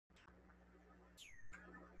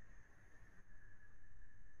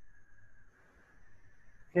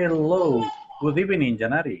Hello. Good evening,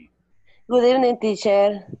 Janari. Good evening,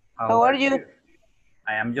 teacher. How How are are you? you?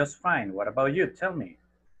 I am just fine. What about you? Tell me.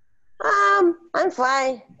 I'm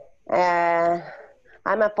fine. Uh,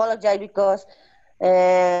 I'm apologize because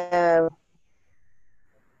uh,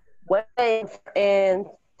 when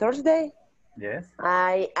Thursday Yes?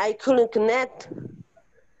 I couldn't connect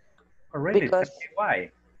Oh, really? Tell because me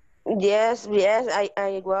why. yes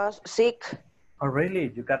I was sick. Oh,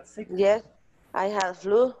 really? You got sick? Yes, I had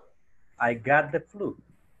flu. I got the flu.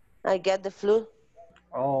 I get the flu.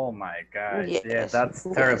 Oh my gosh. Yeah, Yes, that's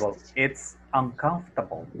yes, terrible. It's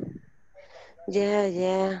uncomfortable.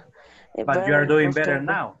 yeah. But you Very are doing better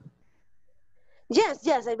uncomfortable. now.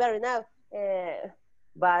 Yes, I better now.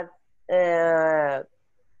 But uh,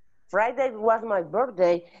 Friday was my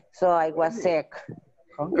birthday, so I was Really? sick. Yeah,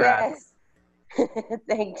 Congrats.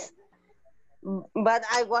 thanks. But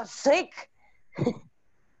I was sick.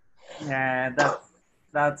 Yeah,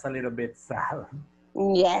 that's a little bit sad.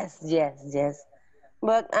 Yes.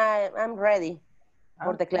 But I'm ready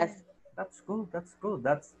for the Okay. class. That's good. That's good.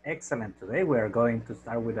 That's excellent. Today we are going to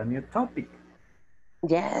start with a new topic.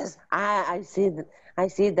 Yes, I see. I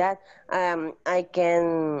see that. I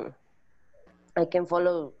can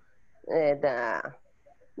follow the.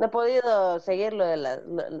 No he podido seguir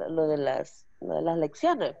lo de las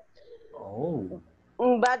lecciones. Oh.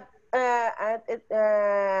 But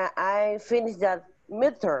I finished that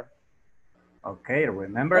midterm. Okay,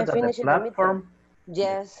 remember I that the finished the midterm. platform, the,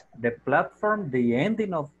 Yes, the platform, the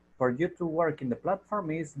ending of for you to work in the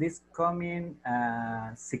platform is this coming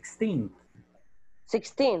 16th.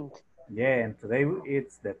 16th, Yeah, and today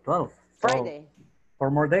it's the 12th. So Friday.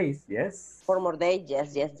 4 more days, yes. 4 more days.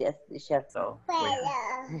 Yes, teacher. So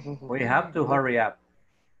we have to hurry up.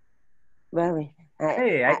 Very.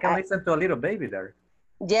 Hey, I can listen to a little baby there.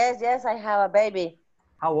 Yes, I have a baby.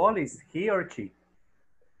 How old is he or she?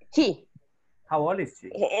 He. How old is she?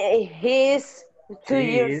 He's 2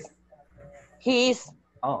 years. She is, He's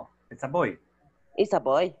oh, it's a boy. is a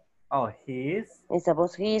boy. Oh, he is It's a boy.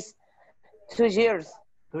 He's 2 years.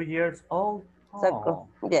 2 years old. So, Oh,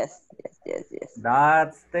 yes.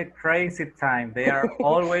 that's the crazy time. They are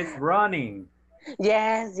always running.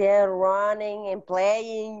 Yes, yeah, running and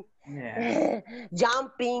playing, Yeah,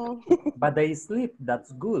 jumping. but they sleep.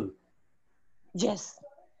 That's good Yes,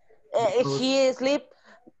 because he sleep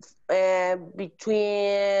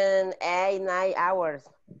between 8 9 hours.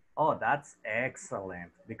 oh, that's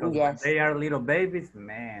excellent. Because when Yes. they are little babies,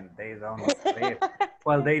 man, they don't sleep.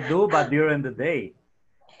 Well, they do, but during the day.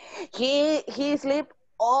 He sleep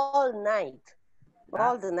all night,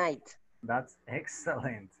 all the That's night. that's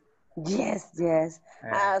excellent. Yes.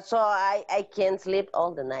 Yeah, So I can sleep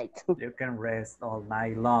all the night. you can rest all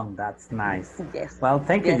night long. That's nice. Yes, Well,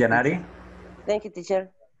 thank you, yes, teacher. Janari. Thank you, teacher.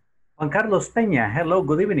 Juan Carlos Peña. Hello,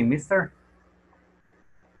 good evening, mister.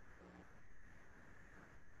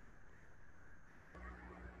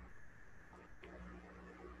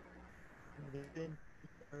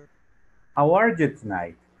 How are you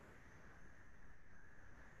tonight?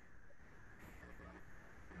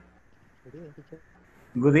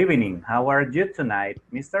 Good evening. How are you tonight,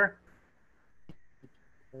 mister?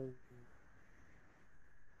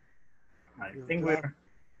 I think we're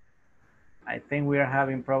I think we are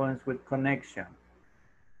having problems with connection.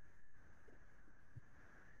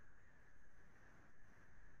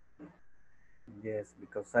 Yes,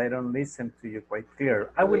 because I don't listen to you quite clear.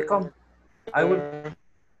 I will,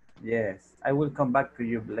 yes, I will come back to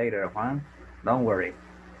you later, Juan. Don't worry.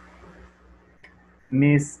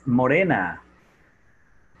 Miss Morena.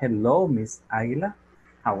 Hello, Miss Aguila.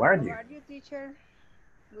 How are How you? are you, teacher?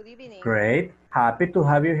 Good evening. Great. Happy to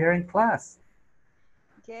have you here in class.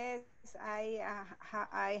 Yes,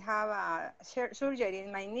 I have a surgery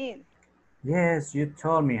in my knee. Yes, you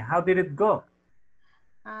told me. How did it go?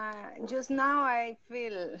 Just now I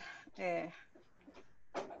feel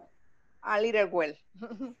uh, a little well.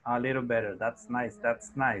 A little better. That's nice.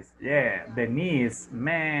 That's nice. Yeah, the knee is,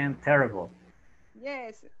 man, terrible.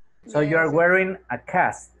 Yes, So you're yes, wearing a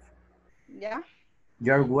cast. yeah,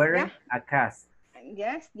 You're yeah, wearing a cast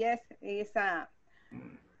yes. It's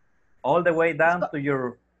all the way it's down to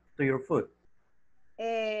your foot.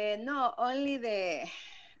 no, only the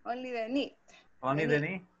knee, Only the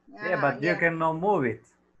knee? Yeah, Uh-huh, but you yeah. cannot move it.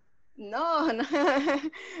 No.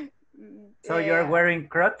 So you're wearing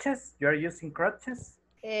crutches? You're using crutches?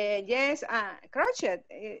 Yes, crochet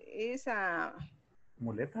is in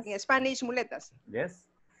Muletas? Spanish muletas. Yes.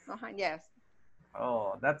 Yes.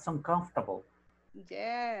 Oh, that's uncomfortable.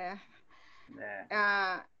 Yeah. Yeah.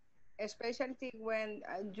 Uh, Especially when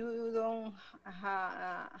you don't,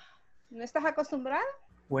 no estás acostumbrado.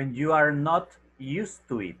 When you are not used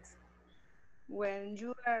to it. When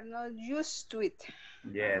you are not used to it.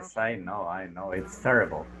 Yes, I know. It's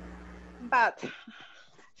terrible. But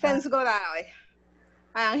thanks God I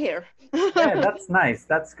am here. Yeah, that's nice.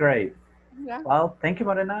 That's great. Yeah. Well, thank you,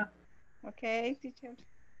 Morena. Okay, teacher.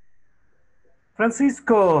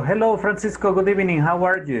 Francisco. Hello, Francisco. Good evening. How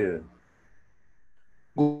are you?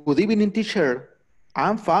 Good evening, teacher.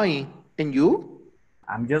 I'm fine. And you?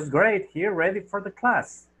 I'm just great here, ready for the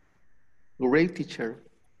class. Great, teacher.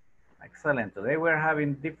 Excellent. Today we're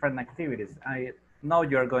having different activities. I know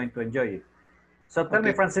you're going to enjoy it. So tell me,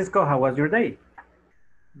 Okay. Francisco, how was your day?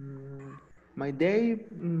 My day,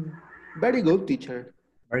 very good, teacher.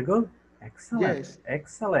 Very good. Excellent. Yes.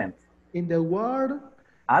 Excellent. In the world,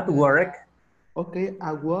 At work, okay,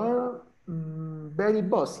 I was very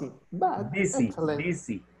busy, but busy, excellent.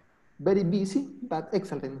 busy. Very busy, but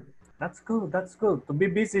excellent. That's good. That's good. To be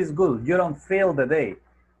busy is good. You don't feel the day.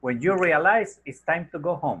 When you realize it's time to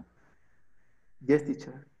go home. Yes,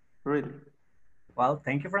 teacher. Really. Well,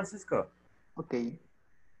 thank you, Francisco. Okay.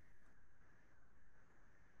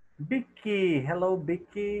 Vicky. Hello,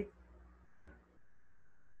 Vicky.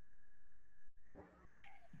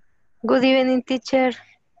 Good evening, teacher.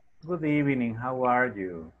 Good evening. How are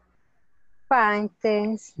you? Fine,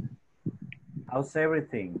 thanks. How's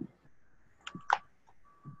everything?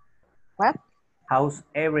 What? How's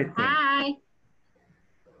everything? Hi.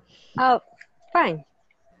 Oh, fine.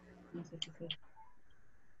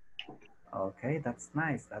 Okay, that's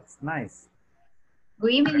nice. That's nice.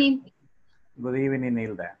 Good evening. Good evening,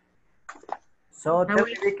 Hilda. So tell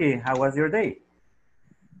me, Vicky, how was your day?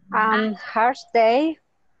 Harsh day,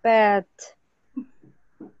 but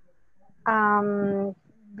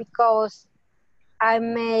because I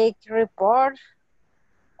make report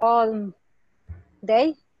all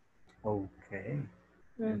day. Okay.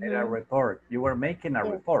 You made a report. You were making a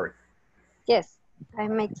report. Yes,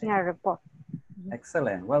 I'm making a report.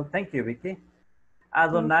 Excellent. Well, thank you, Vicky.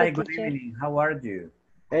 Adonai, good evening. How are you?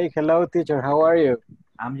 Hey, hello, teacher. How are you?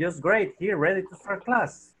 I'm just great here, ready to start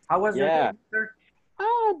class. How was your day, sir?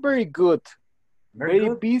 Very good. Very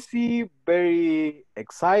good? Busy, very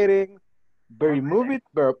exciting, very moving,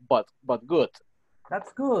 but good.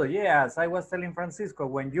 That's good. Yes, I was telling Francisco,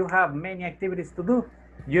 when you have many activities to do,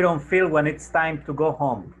 you don't feel when it's time to go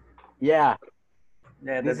home. Yeah,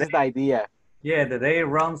 this is the idea. Yeah, the day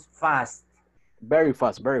runs fast. Very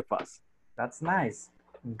fast, very fast. That's nice.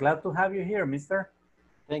 I'm glad to have you here, mister.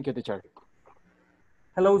 Thank you, teacher.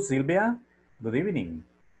 Hello, Sylvia. Good evening.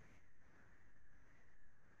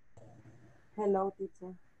 Hello,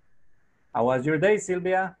 teacher. How was your day,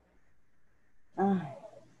 Sylvia?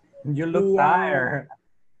 You look tired.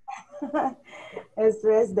 A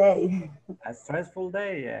stress day. A stressful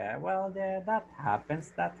day, yeah. Well, yeah, that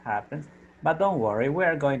happens, But don't worry, we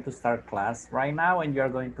are going to start class right now and you're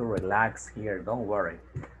going to relax here. Don't worry.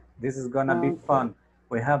 This is gonna be fun.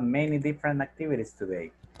 We have many different activities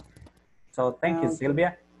today. So thank you,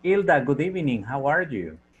 Sylvia. Hilda, good evening. How are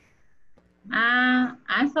you?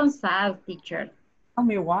 I'm so sad, teacher. Tell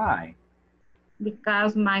me why.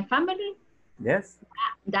 Because my family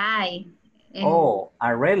died. Oh,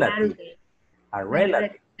 a relative. Saturday. A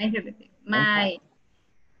relative. My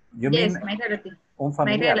relative. Un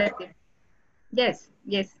familiar. My relative. Yes.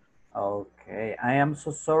 Okay, I am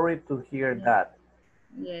so sorry to hear that.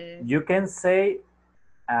 Yes. You can say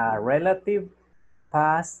a relative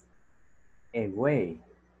passed away.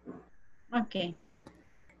 Okay.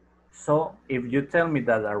 So if you tell me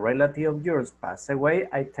that a relative of yours passed away,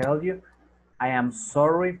 I tell you, I am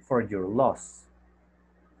sorry for your loss.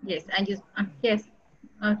 Yes, I just, yes.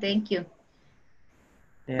 Oh, thank you.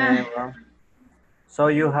 Yeah, well, so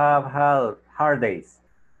you have had hard days.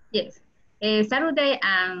 Yes. Saturday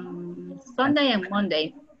and Sunday and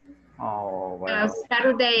Monday. Oh, well.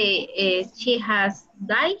 Saturday, she has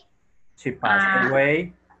died. She passed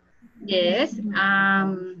away. Yes.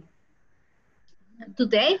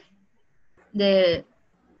 Today,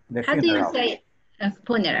 how funeral. do you say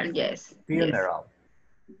funeral? Yes. Funeral.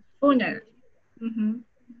 Yes. Funeral.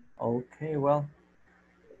 Okay, well,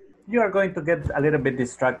 you are going to get a little bit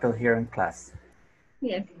distracted here in class.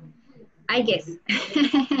 Yes, I guess.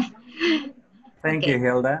 Thank you,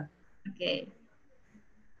 Hilda. Okay.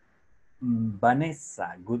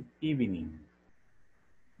 Vanessa, good evening.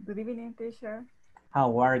 Good evening, teacher.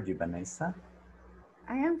 How are you, Vanessa?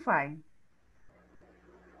 I am fine.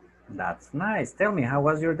 That's nice. Tell me, how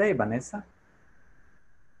was your day, Vanessa?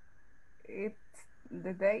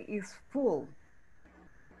 The day is full.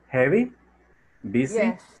 Heavy? Busy?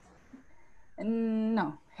 Yes.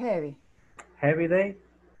 No, heavy. Heavy day?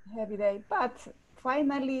 Heavy day, but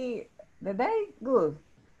finally the day good.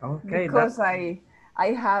 Okay, because I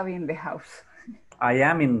have in the house. I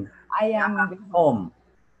am in I am in the home.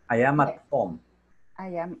 I am Yes. at home. I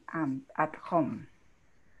am at home.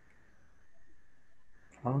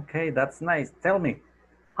 Okay, that's nice. Tell me,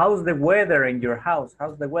 how's the weather in your house?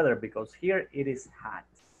 How's the weather? Because here it is hot.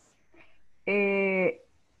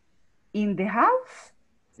 In the house,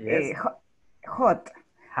 Yes. hot.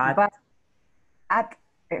 Hot. But at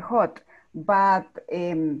hot, but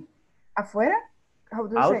afuera, how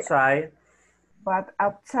do you say? Outside. But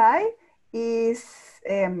outside is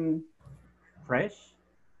Fresh.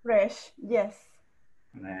 fresh. Yes.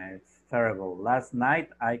 Nah, it's terrible. Last night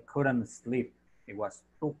I couldn't sleep. It was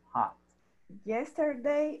too hot.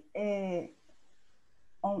 Yesterday,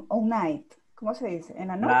 on night, ¿cómo se dice? En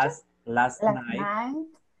la noche. Last night.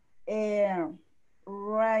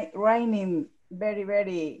 Raining very,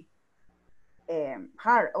 very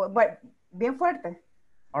hard, but bien fuerte.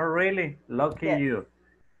 Oh, really? Lucky Yes. you.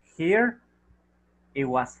 Here, it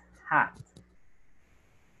was hot.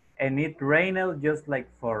 And it rained just like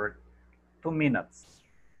for 2 minutes.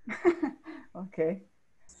 Okay.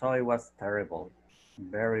 So it was terrible.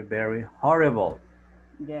 Very, very horrible.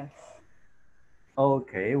 Yes.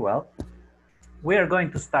 Okay, well, we are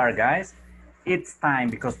going to start, guys. It's time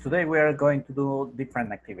because today we are going to do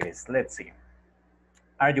different activities. Let's see.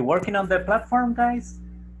 Are you working on the platform, guys?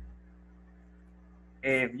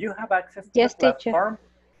 If you have access to Yes, the teacher. platform,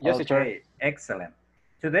 Yes, teacher. okay, excellent.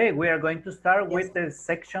 Today we are going to start with the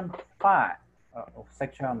section 5.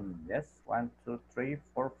 Section, yes, 1, 2, 3,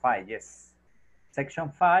 4, 5, yes.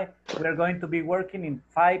 Section 5, we are going to be working in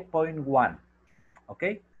 5.1,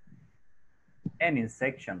 okay? And in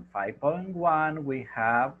section 5.1, we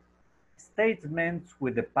have statements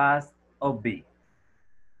with the past of be,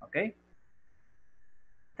 okay?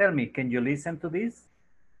 Tell me, can you listen to this?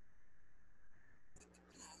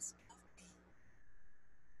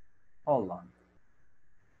 Hold on.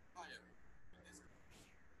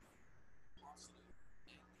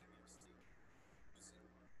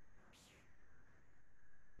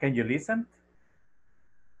 Can you listen?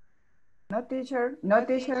 No, teacher. No,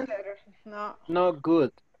 teacher. No. Not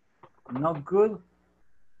good. Not good?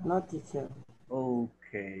 No, teacher.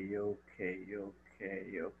 Okay.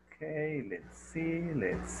 Let's see.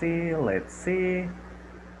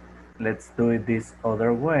 Let's do it this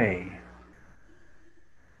other way.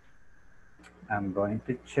 I'm going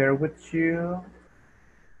to share with you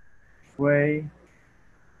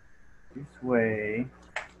this way,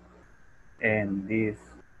 and this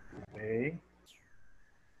way.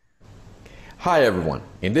 Hi everyone.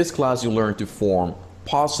 In this class you'll learn to form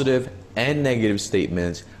positive and negative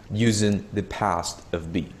statements using the past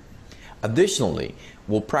of be. Additionally,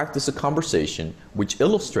 we'll practice a conversation which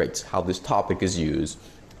illustrates how this topic is used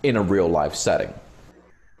in a real-life setting.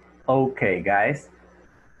 Okay, guys.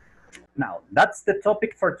 Now, that's the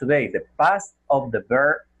topic for today, the past of the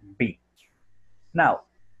verb be. Now,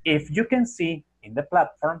 if you can see in the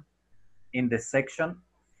platform, in the section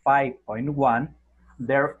 5.1,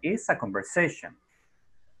 there is a conversation,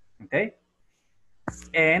 okay?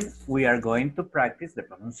 And we are going to practice the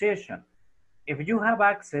pronunciation. If you have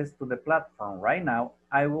access to the platform right now,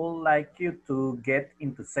 I would like you to get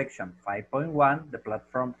into section 5.1, the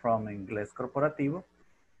platform from Ingles Corporativo,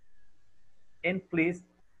 and please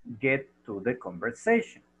get to the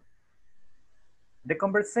conversation. The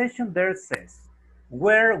conversation there says,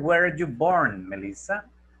 where were you born, Melissa?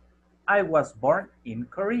 I was born in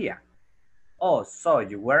Korea. Oh, so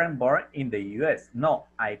you weren't born in the US? No,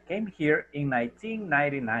 I came here in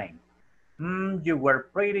 1999. You were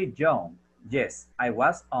pretty young. Yes, I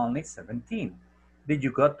was only 17. Did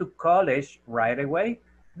you go to college right away?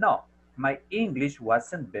 No, my English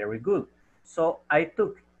wasn't very good. So I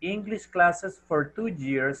took English classes for 2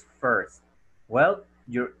 years first. Well,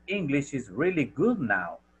 your English is really good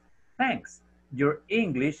now. Thanks. Your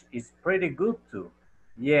English is pretty good too.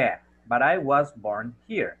 Yeah, but I was born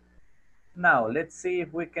here. Now, let's see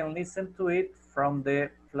if we can listen to it from the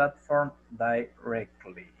platform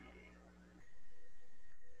directly.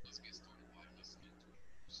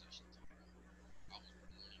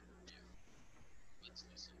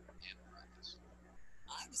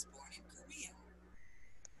 I was born in Korea.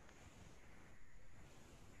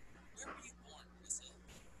 Where were you born, Melissa?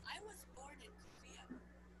 I was born in Korea.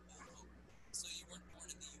 Oh, so you weren't born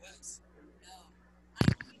in the US? No,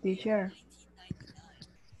 I came here Teacher. in 1999.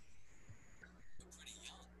 You're pretty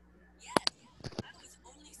young. Yes, I was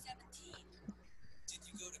only 17. Did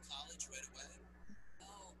you go to college right away?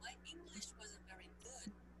 No, my English wasn't very good,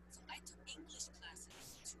 so I took English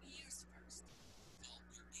classes 2 years first. Well,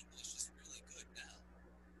 your English is really good now.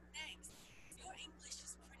 Thanks. Your English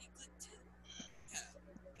is pretty good too. Yeah,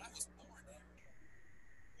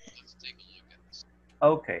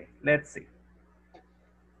 Okay, let's see.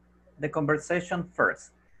 The conversation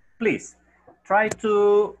first. Please,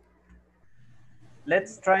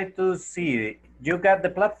 let's try to see. You got the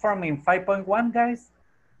platform in 5.1, guys?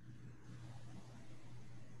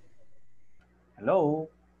 Hello.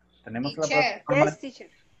 Tenemos la Teacher. plataforma. Yes, teacher.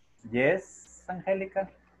 Yes, Angélica.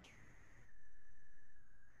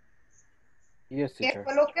 Yes, ¿Qué teacher.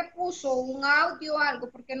 fue lo que puso? ¿Un audio o algo?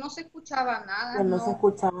 Porque no se escuchaba nada. Que no se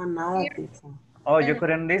escuchaba nada, teacher. Oh, you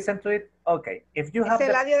couldn't listen to it? Okay. If you Es have el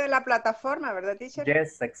the... audio de la plataforma, ¿verdad, teacher?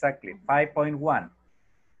 Yes, exactly. 5.1.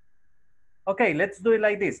 Okay, let's do it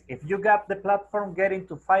like this. If you got the platform, get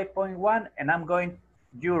into 5.1 and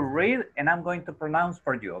you read and I'm going to pronounce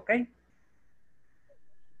for you, okay?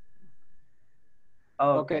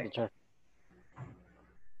 Okay, teacher.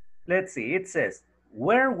 Let's see, it says,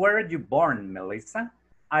 where were you born, Melissa?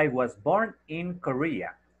 I was born in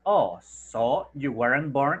Korea. Oh, so you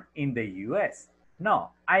weren't born in the US? No,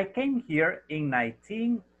 I came here in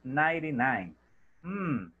 1999.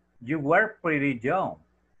 You were pretty young.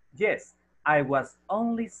 Yes, I was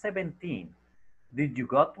only 17. Did you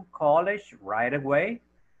go to college right away?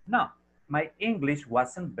 No, my English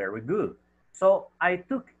wasn't very good. So I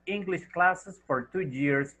took English classes for 2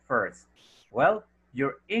 years first. Well,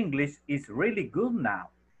 your English is really good now.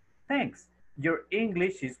 Thanks. Your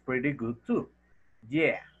English is pretty good too.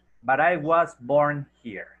 Yeah, but I was born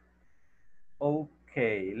here.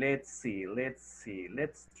 Okay, let's see. Let's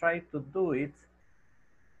try to do it.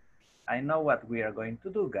 I know what we are going to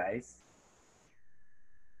do, guys.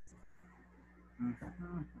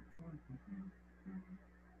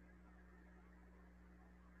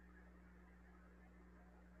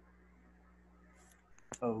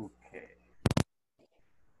 Okay.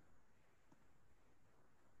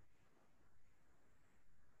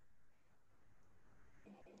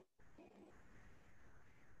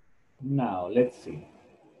 Now, let's see.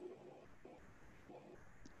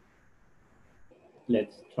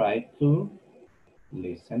 Let's try to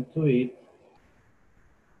listen to it.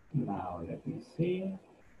 Now, let me see.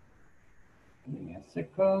 Give me a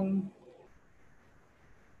second.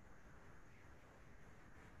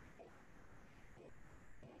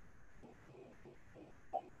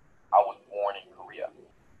 I was born in Korea.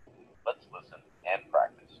 Let's listen and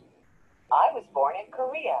practice. I was born in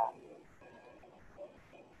Korea.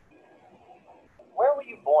 Where were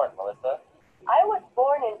you born, Melissa? I was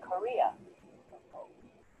born in Korea.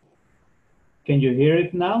 Can you hear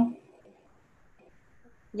it now?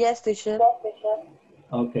 Yes, teacher.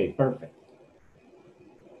 Okay, perfect.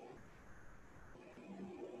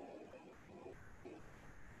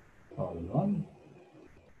 Hold on.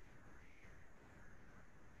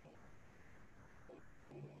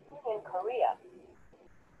 In Korea.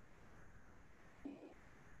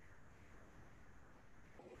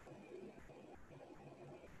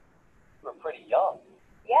 You were pretty young.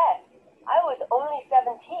 Yes, I was only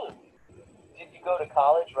 17. Did you go to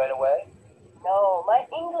college right away? No, my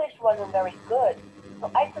English wasn't very good,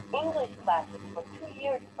 so I took English classes for 2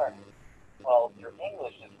 years first. Well, your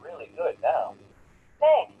English is really good now.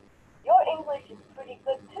 Thanks. Your English is pretty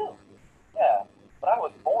good too. Yeah, but I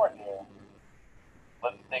was born here.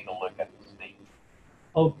 Let's take a look at the state.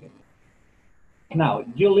 Okay. Now,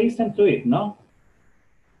 you listen to it, no?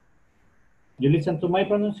 You listen to my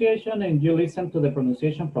pronunciation and you listen to the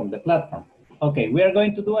pronunciation from the platform. Okay, we are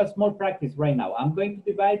going to do a small practice right now. I'm going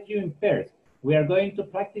to divide you in pairs. We are going to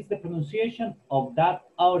practice the pronunciation of that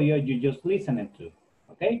audio you just listened to,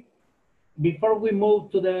 okay? Before we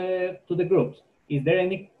move to the groups, is there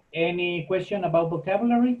any question about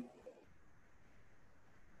vocabulary?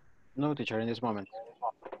 No, teacher, in this moment.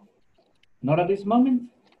 Not at this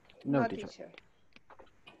moment? No, teacher.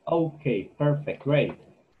 Okay, perfect, great.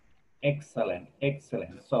 Excellent,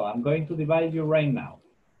 excellent. So I'm going to divide you right now.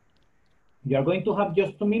 You are going to have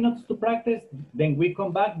just 2 minutes to practice, then we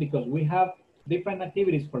come back because we have different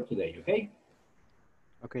activities for today, okay?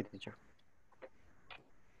 Okay, teacher.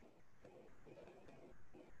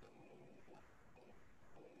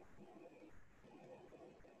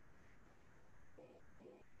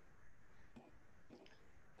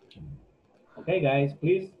 Okay, guys,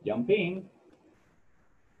 please jump in.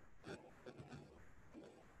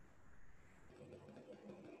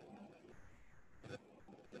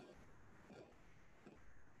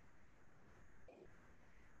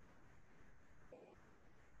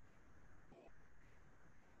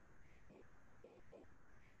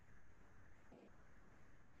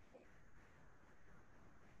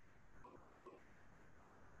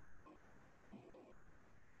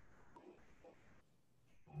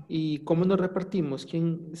 ¿Y cómo nos repartimos?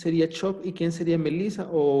 ¿Quién sería Chop y quién sería Melissa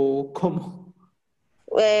o cómo?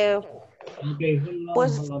 Okay, hold on,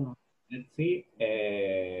 Pues- hold on. Let's see.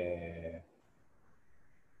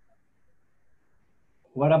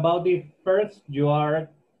 What about if first you're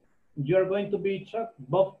going to be shocked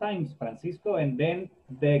both times, Francisco, and then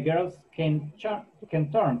the girls can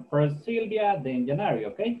turn. First Silvia, then Janari,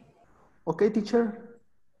 okay? Okay, teacher.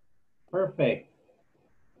 Perfect.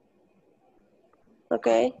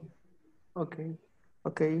 Okay. Okay.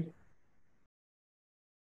 Okay.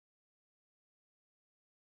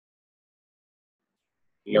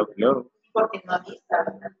 Hello, hello.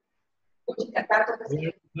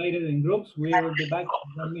 We're divided in groups. We'll be back in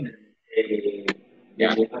 1 minute.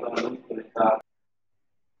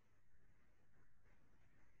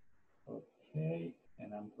 Okay,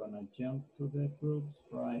 and I'm gonna jump to the groups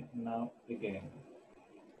right now again.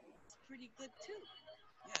 Pretty good too.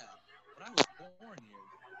 Yeah, but I was born here.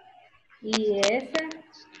 Y ese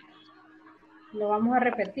lo vamos a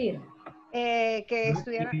repetir. Que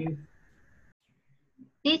estudiara.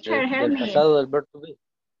 Teacher, help Del me. pasado del verbo to be.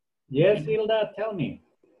 Yes, Hilda, tell me.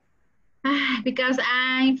 Because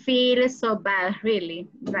I feel so bad, really,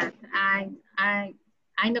 but I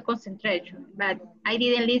no concentration, but I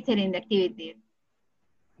didn't listen in the activity.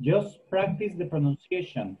 Just practice the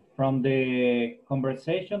pronunciation from the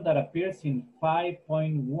conversation that appears in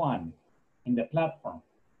 5.1 in the platform.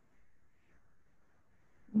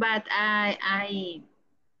 But I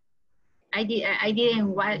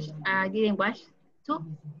didn't watch too.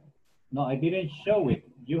 No, I didn't show it.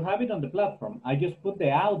 You have it on the platform. I just put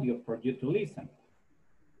the audio for you to listen.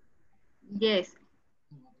 Yes.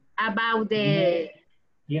 About the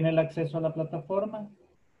 ¿Tiene el acceso a la plataforma?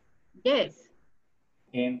 yes.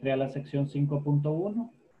 Entre a la sección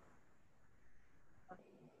 5.1.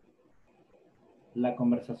 La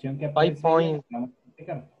conversación que aparece ahí, vamos a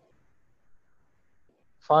explicar.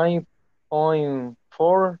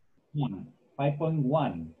 5.4.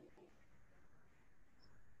 5.1.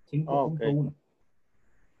 5.1.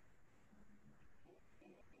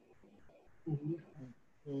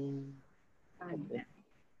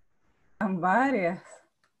 Son varias.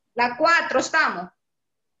 La 4 estamos.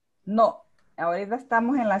 No, ahorita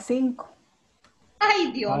estamos en la 5.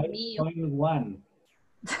 Ay, Dios mío. 5.1.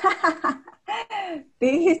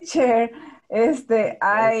 Teacher,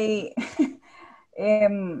 I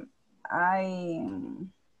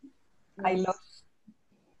lost.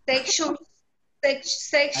 Section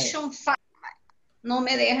 5. No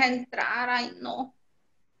me deja entrar, ay no.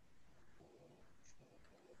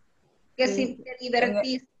 Que si te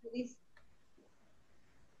divertiste.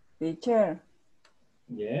 Teacher.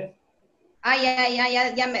 Yes.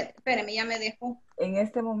 Espérame, ya me dejó. En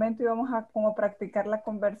este momento íbamos a como practicar la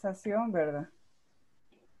conversación, ¿verdad?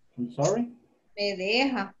 I'm sorry. Me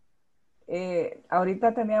deja.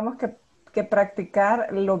 Ahorita teníamos que practicar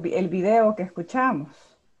el video que escuchamos.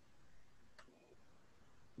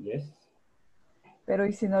 Yes. Pero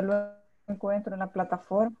 ¿y si no lo encuentro en la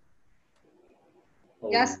plataforma?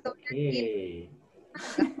 Ya estoy aquí.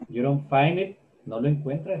 You don't find it. No lo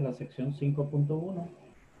encuentras en la sección 5.1.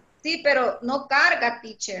 Sí, pero no carga,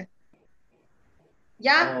 teacher.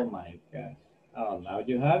 ¿Ya? Oh my God. Oh, now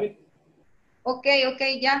you have it. Ok,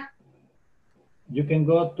 ya. You can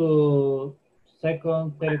go to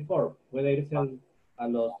second 34. Puede irse a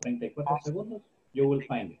los 34 segundos. You will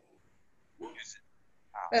find it.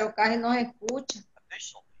 Pero casi no se escucha.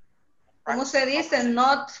 ¿Cómo se dice?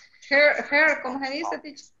 Not her. ¿Cómo se dice,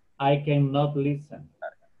 teacher? I cannot listen.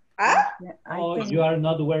 ¿Ah? Oh, you are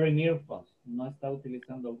not wearing earphones. No está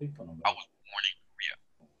utilizando audífonos.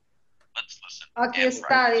 Aquí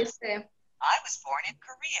está, dice. I was born in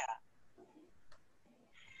Korea.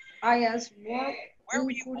 Where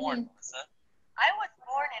were you born, Melissa? I was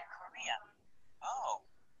born in Korea. Oh,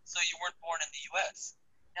 so you weren't born in the U.S.?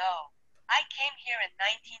 No, I came here in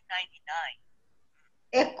 1999.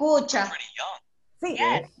 Escucha. Pretty young. Sí,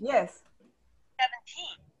 yes.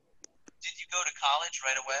 17. Did you go to college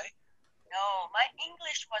right away? No, my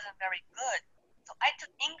English wasn't very good, so I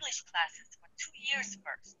took English classes for 2 years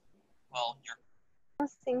first. Well, you're... 5,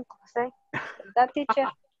 6. ¿Verdad, teacher?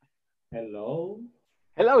 Hello.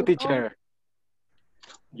 Hello, teacher.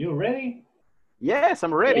 You ready? Yes,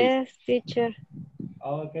 I'm ready. Yes, teacher.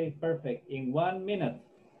 Okay, perfect. In 1 minute.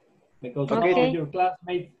 Because Okay. all your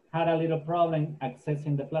classmates had a little problem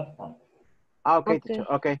accessing the platform. Okay, teacher.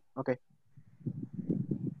 Okay.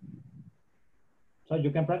 So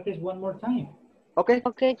you can practice one more time. Okay.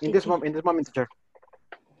 Okay, In this moment, teacher.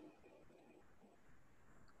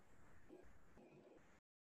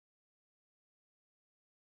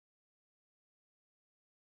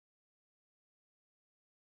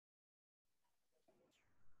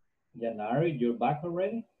 Janari, you're back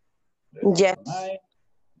already? Yes.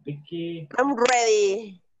 Vicky. I'm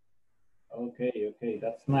ready. Okay, okay,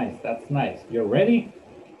 that's nice, that's nice. You're ready?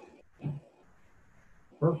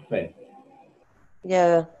 Perfect.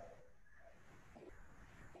 Yeah.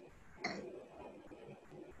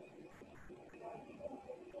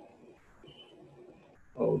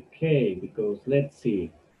 Okay, because let's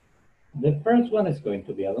see. The first one is going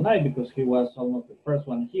to be Adonai because he was almost the first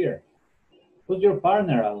one here. Who's your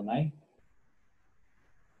partner, Adonai?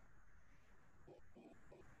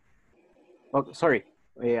 Oh, sorry.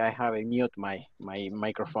 I have a mute my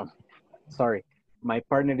microphone. Sorry. My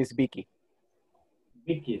partner is Vicky.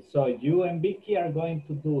 Vicky, so you and Vicky are going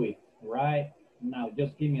to do it right now.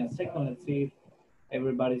 Just give me a second. Let's see if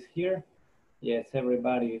everybody's here. Yes,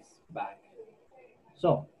 everybody is back.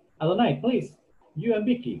 So, Adonai, please, you and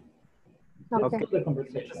Vicky, let's do the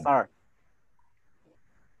conversation. Start.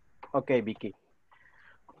 Okay, Vicky.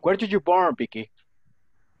 Where did you born, Vicky?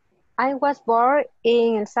 I was born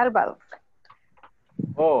in El Salvador.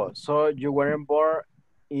 Oh, so you weren't born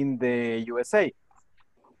in the USA?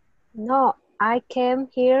 No, I came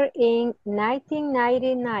here in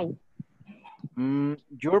 1999.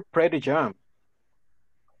 You're pretty young.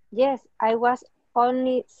 Yes, I was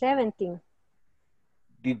only 17.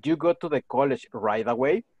 Did you go to the college right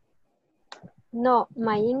away? No,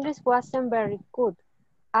 my English wasn't very good.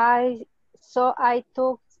 So I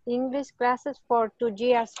took English classes for 2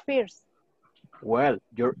 years first. Well,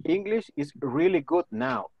 your English is really good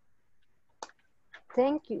now.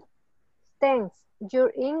 Thank you. Thanks.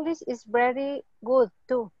 Your English is very good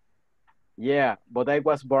too. Yeah, but I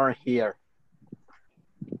was born here.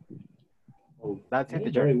 That's it,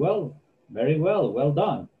 teacher. Very well. Very well. Well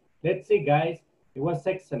done. Let's see, guys. It was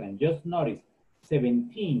excellent. Just notice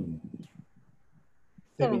 17.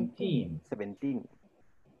 17. 17.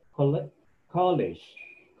 College. College.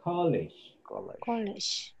 College.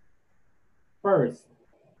 First.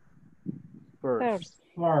 First.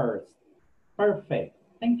 First. Perfect.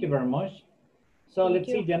 Thank you very much. So let's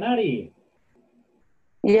see, Janari.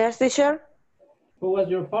 Yes, teacher. Who was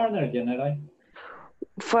your partner, Janari?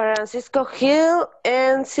 Francisco Hill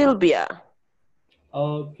and Sylvia.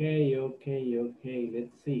 Okay, okay, okay.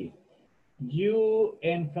 Let's see. You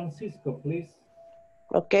and Francisco, please.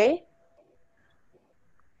 Okay.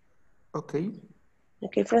 Okay.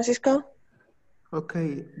 Okay, Francisco.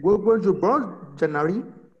 Okay. Where were you born, January?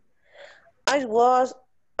 I was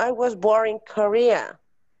born in Korea.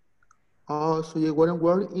 Oh, so you weren't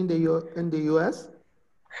born in the US?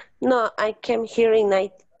 No, I came here in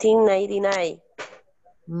 1999.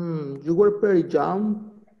 You were very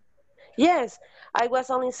young. Yes, I was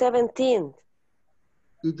only 17.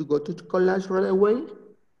 Did you go to college right away?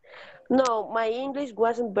 No, my English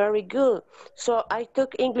wasn't very good, so I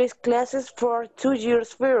took English classes for 2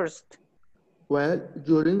 years first. Well,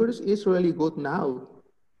 your English is really good now.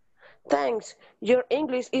 Thanks. Your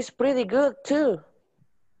English is pretty good too.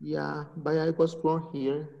 Yeah, but I was born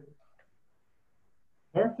here.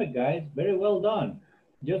 Perfect, guys. Very well done.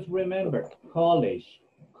 Just remember, college.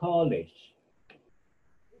 College.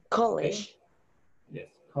 Okay? Yes,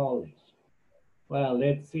 college. Well,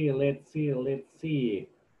 let's see.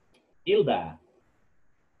 Hilda.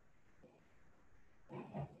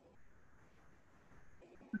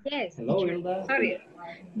 Yes. Hello, teacher. Hilda. Sorry.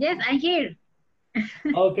 Yes, I'm here.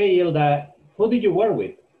 Okay, Hilda. Who did you work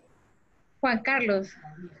with? Juan Carlos.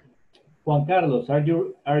 Juan Carlos. Are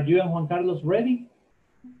you and Juan Carlos ready?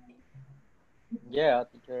 Yeah,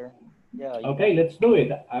 teacher. Yeah. Okay, let's do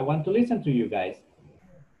it. I want to listen to you guys.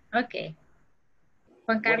 Okay.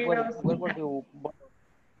 Juan Carlos. Where were you born?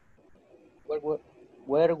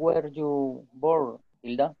 Where were you born,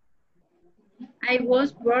 Hilda? I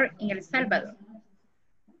was born in El Salvador.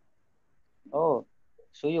 Oh,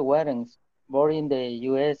 so you weren't born in the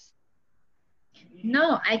US?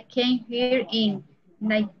 No, I came here in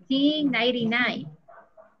 1999.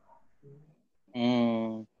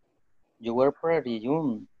 You were pretty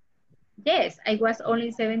young. Yes, I was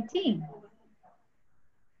only 17.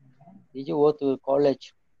 Did you go to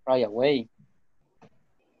college right away?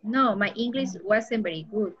 No, my English wasn't very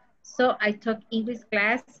good, so I took English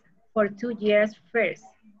class for 2 years first.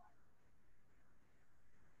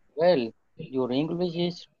 Well, your English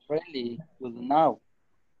is really good now.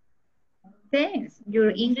 Thanks.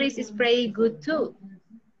 Your English is pretty good too.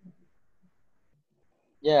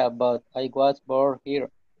 Yeah, but I was born here.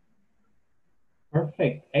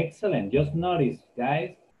 Perfect. Excellent. Just notice,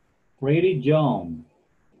 guys, pretty young.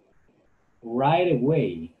 Right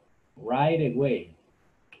away.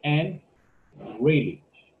 And really.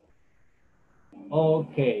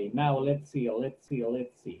 Okay, now let's see.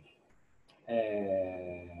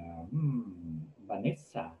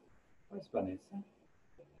 Vanessa. Where's Vanessa?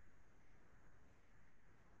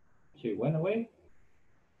 She went away?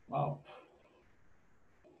 Wow.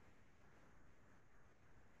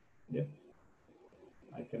 Yep.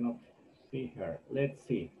 I cannot see her. Let's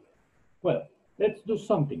see. Well, let's do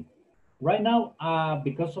something. Right now,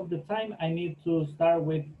 because of the time, I need to start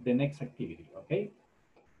with the next activity, okay?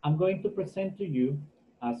 I'm going to present to you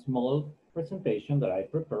a small presentation that I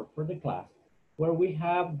prepared for the class where we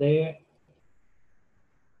have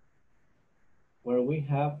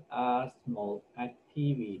a small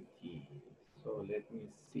activity. So let me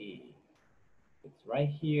see. It's right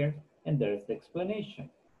here, and there's the explanation.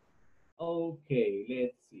 Okay,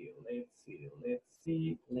 let's see.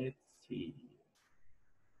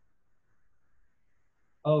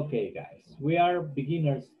 Okay, guys, we are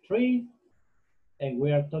beginners 3, and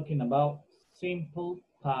we are talking about simple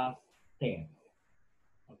past tense.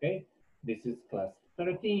 Okay, this is class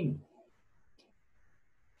 13.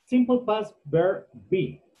 Simple past verb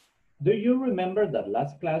be. Do you remember that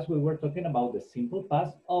last class we were talking about the simple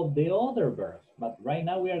past of the other verbs, but right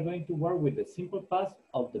now we are going to work with the simple past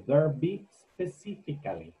of the verb be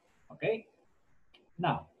specifically, okay?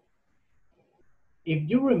 Now, if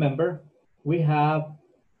you remember, we have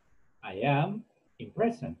I am in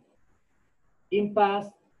present. In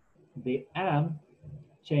past, the am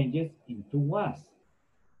changes into was.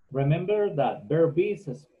 Remember that verb be is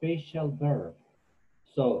a special verb.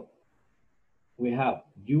 So we have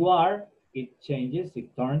you are, it changes,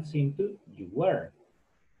 it turns into you were.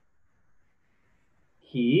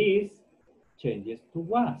 He is changes to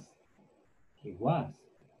was. He was.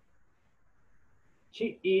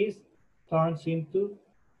 She is turns into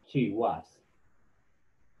she was.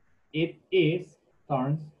 It is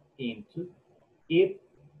turns into it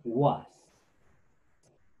was.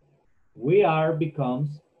 We are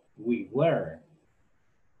becomes we were.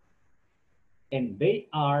 And they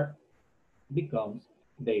are becomes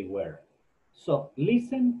they were. So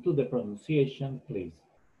listen to the pronunciation, please.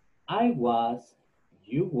 I was,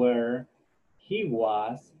 you were, he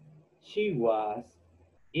was, she was,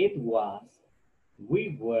 it was,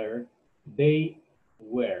 we were, they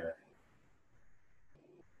were.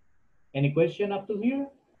 Any question up to here?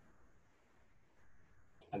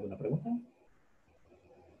 ¿Alguna pregunta?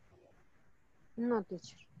 No,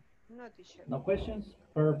 teacher. No, teacher. No questions?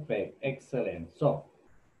 Perfect, excellent. So,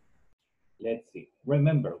 let's see.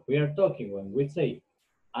 Remember, we are talking when we say,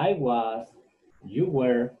 I was, you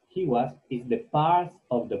were, he was, is the part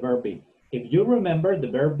of the verb be. If you remember the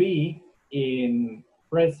verb be in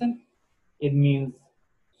present, it means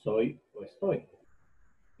soy o estoy.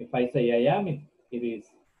 If I say I am, it is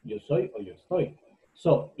yo soy o yo estoy.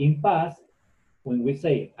 So in past, when we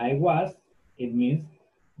say I was, it means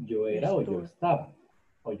yo era o yo estaba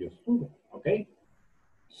o yo estuve, okay?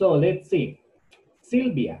 So let's see.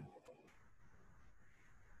 Sylvia.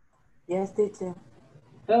 Yes, teacher.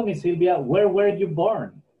 Tell me, Sylvia, where were you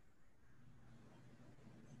born?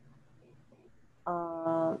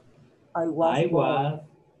 I was born.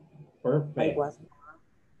 Perfect.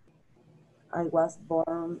 I was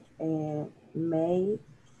born in May.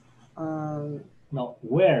 No,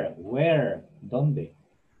 where? ¿Dónde?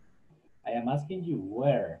 I am asking you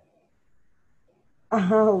where.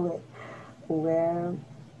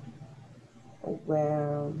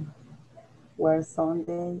 Where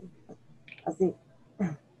Sunday. Así.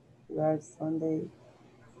 Where Sunday.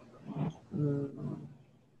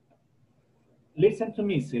 Listen to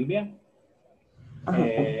me, Sylvia.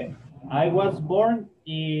 I was born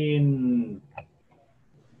in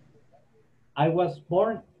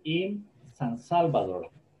San Salvador.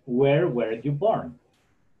 Where were you born?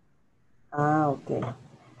 Okay.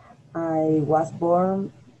 I was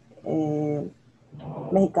born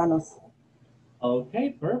Mexicanos. Okay,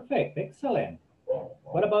 perfect, excellent.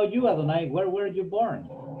 What about you, Adonai? Where were you born?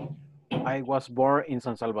 I was born in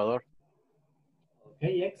San Salvador.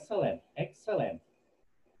 Okay, excellent.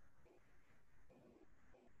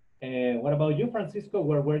 What about you, Francisco?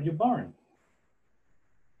 Where were you born?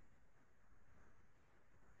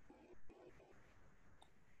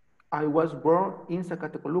 I was born in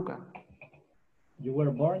Zacatecoluca. You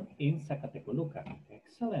were born in Zacatecoluca.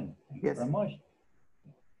 Excellent. Thank you very much.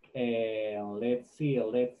 Let's see.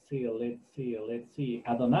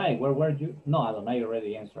 Adonai, where were you? No, Adonai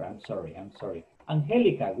already answered. I'm sorry.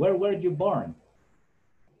 Angelica, where were you born?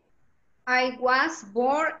 I was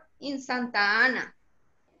born in Santa Ana.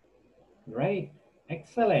 Great.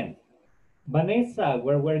 Excellent. Vanessa,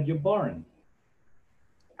 where were you born?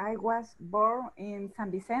 I was born in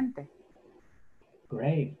San Vicente.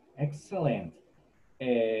 Great. Excellent.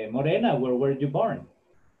 Morena, where were you born?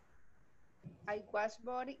 I was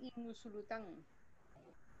born in Usulután.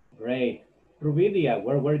 Great. Rubidia,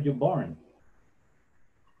 where were you born?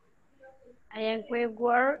 I was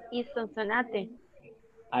born in Sonsonate.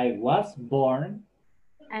 I was born.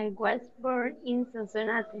 I was born in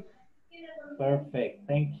Sonsonate. Perfect.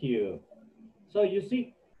 Thank you. So you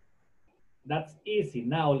see, that's easy.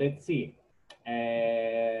 Now let's see.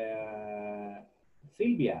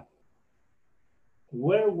 Sylvia,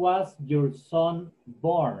 where was your son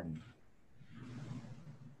born?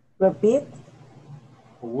 Repeat.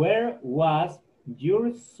 Where was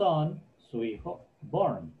your son, su hijo,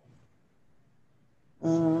 born?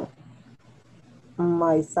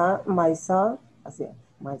 My son,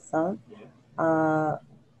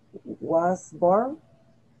 was born,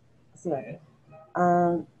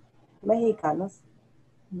 Mexicanos.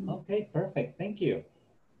 Okay, perfect. Thank you.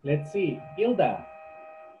 Let's see, Hilda.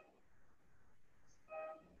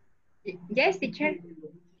 Yes, teacher.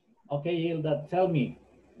 Okay, Hilda, tell me,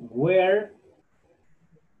 where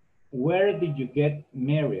did you get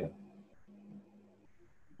married?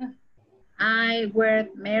 I were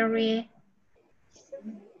married.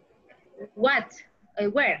 What?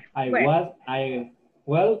 Where?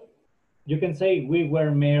 Well, you can say we were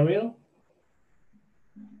married.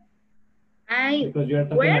 Because you're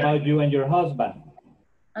talking about you and your husband.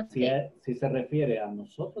 Okay. Si se refiere a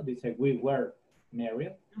nosotros, dice we were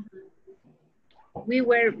married. We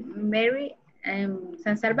were married in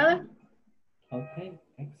San Salvador. Okay,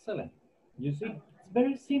 excellent. You see, it's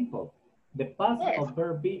very simple. The past of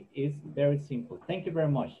verb be is very simple. Thank you very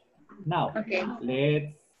much. Now,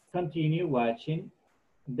 let's continue watching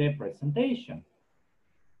the presentation.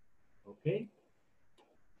 Okay,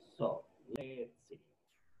 so let's see.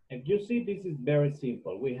 If you see, this is very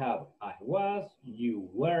simple. We have I was, you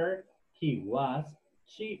were, he was,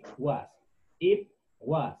 she was, it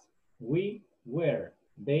was, we were,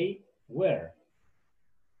 they were.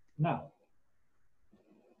 Now,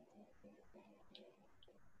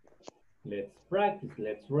 let's practice.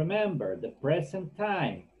 Let's remember the present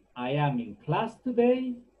time. I am in class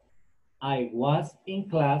today. I was in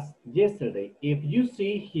class yesterday. If you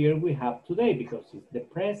see here, we have today because it's the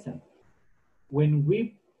present. When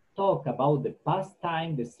we talk about the past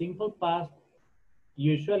time, the simple past,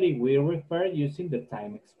 usually we refer using the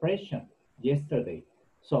time expression, yesterday.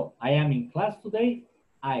 So I am in class today.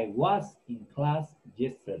 I was in class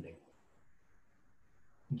yesterday.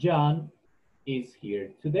 John is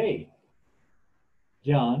here today.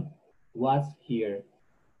 John was here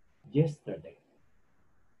yesterday.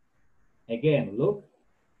 Again, look,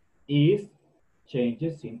 is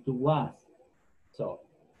changes into was. So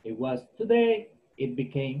it was today, it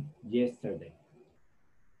became yesterday.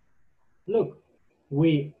 Look,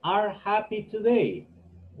 we are happy today.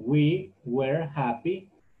 We were happy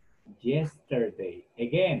yesterday.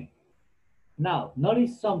 Again, now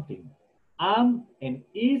notice something. Am and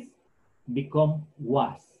is become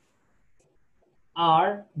was.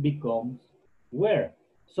 Are becomes were.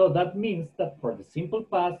 So that means that for the simple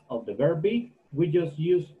past of the verb be, we just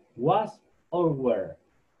use was or were.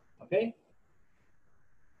 Okay?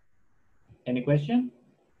 Any question?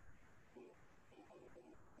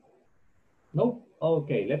 Nope.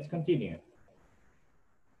 Okay, let's continue.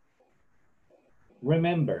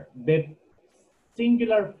 Remember, the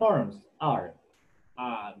singular forms are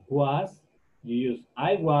was, you use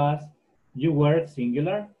I was, you were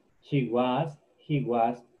singular, she was, he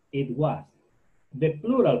was, it was. The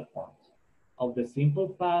plural forms of the simple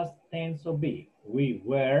past tense of be, we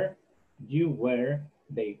were, you were,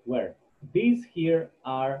 they were. These here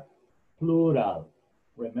are plural.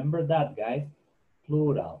 Remember that, guys,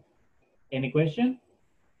 plural. Any question?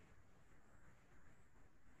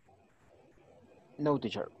 No,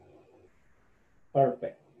 teacher.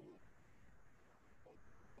 Perfect.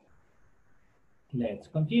 Let's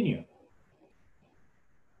continue.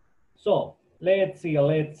 So, let's see.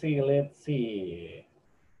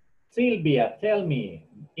 Sylvia, tell me,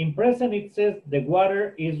 in present it says the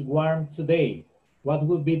water is warm today. What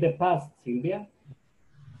would be the past, Sylvia?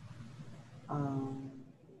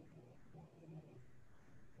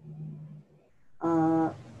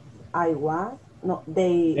 I was, no,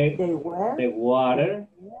 they were. The water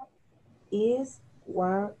is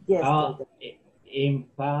warm yesterday. In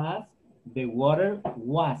past, the water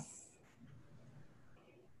was.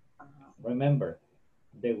 Remember,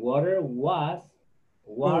 the water was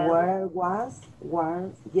warm. The water was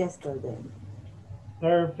warm yesterday.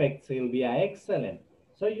 Perfect, Sylvia, excellent.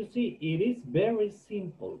 So you see, it is very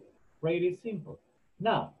simple, pretty simple.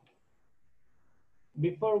 Now,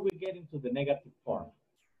 before we get into the negative form,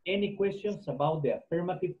 any questions about the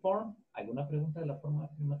affirmative form? ¿Alguna pregunta de la forma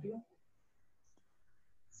afirmativa?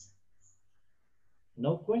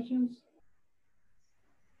 No questions?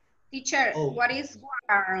 Teacher, what is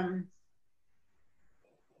warm?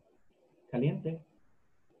 Caliente.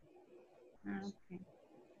 Okay.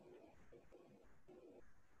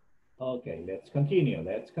 Okay, let's continue.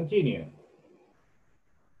 Let's continue.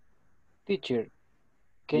 Teacher,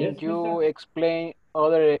 can Yes, you mister? explain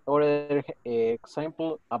other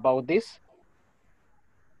example about this?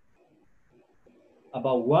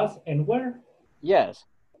 About was and where? Yes,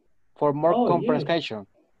 for more Oh, yes. comprehension,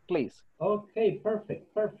 please. Okay,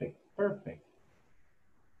 perfect, perfect, perfect.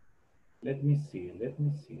 Let me see, let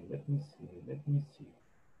me see, let me see, let me see.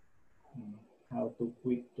 How to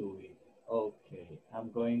quick do it. Okay,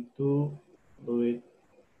 I'm going to do it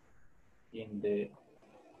in the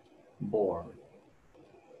board.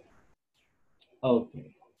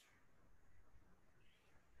 Okay.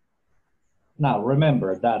 Now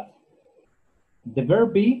remember that the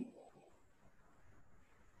verb be,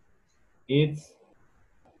 is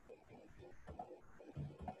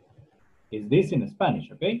this in Spanish,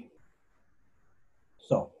 okay?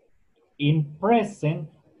 So, in present,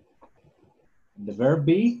 the verb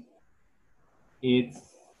be, it's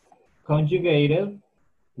conjugated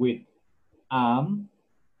with am,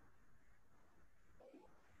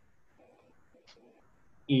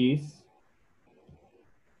 is,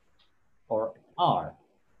 or are.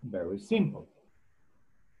 Very simple.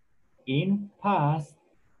 In past,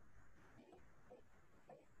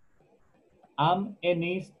 am and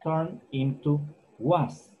is turned into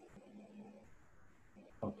was.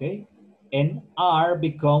 Okay? And are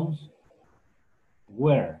becomes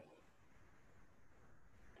were.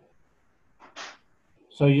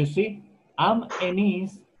 So you see, am and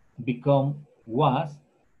is become was,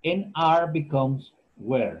 and are becomes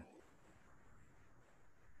were.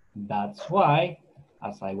 That's why,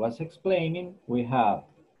 as I was explaining, we have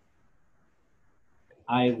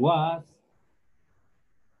I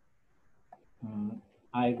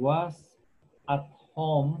was at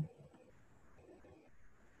home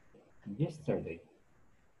yesterday.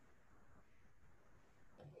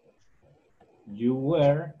 You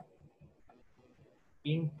were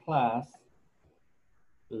in class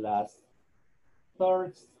last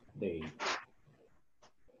Thursday.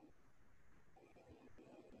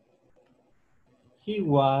 He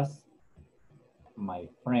was my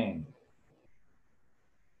friend.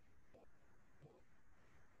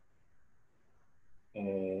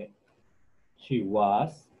 She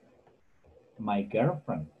was my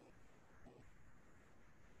girlfriend.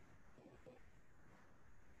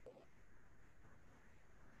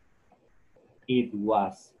 It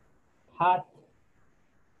was hot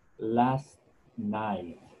last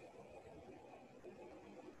night.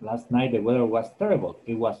 Last night the weather was terrible.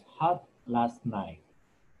 It was hot last night.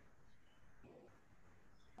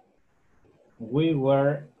 We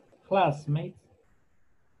were classmates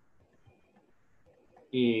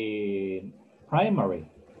in primary.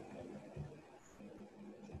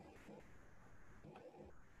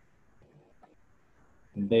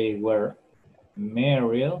 They were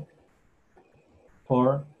married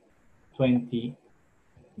for 20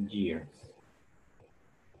 years.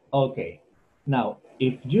 Okay, now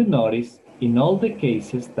if you notice, in all the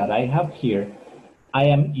cases that I have here, I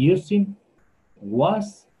am using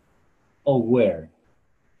was or were,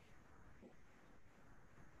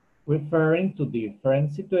 referring to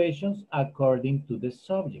different situations according to the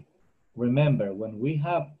subject. Remember, when we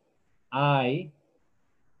have I,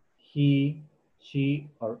 he, she,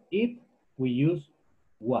 or it, we use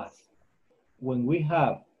was. When we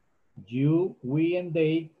have you, we, and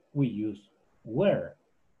they, we use were.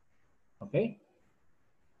 Okay?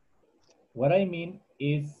 What I mean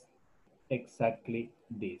is exactly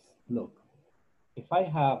this. Look, if I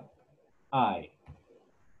have I,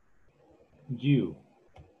 you,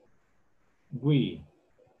 we,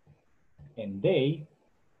 and they,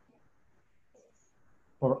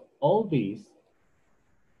 for all these,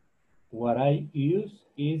 what I use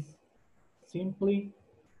is simply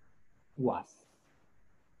was.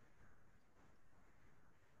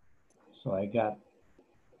 So I got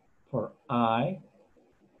for I,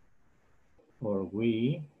 for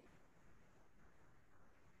we,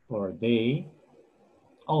 for they.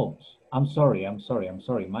 Oh, I'm sorry.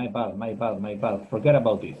 My bad. Forget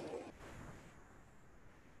about this.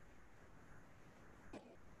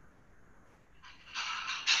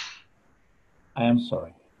 I am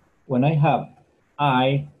sorry. When I have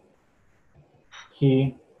I,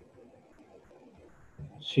 he,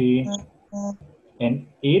 she, and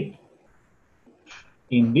it,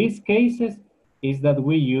 in these cases, is that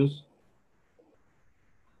we use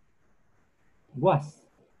was.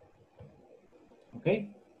 Okay?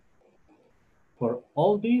 For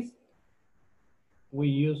all these, we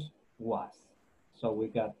use was. So we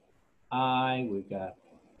got I, we got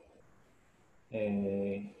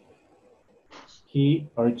he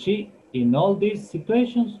or she. In all these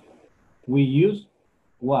situations, we use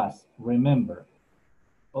was. Remember.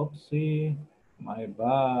 Oopsie, my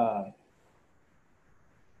bad.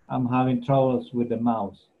 I'm having troubles with the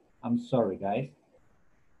mouse. I'm sorry, guys.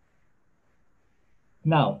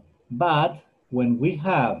 Now, but when we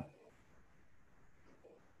have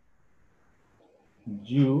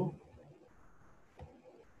you,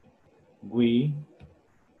 we,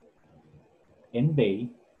 and they,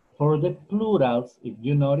 for the plurals, if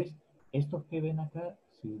you notice, estos que ven acá,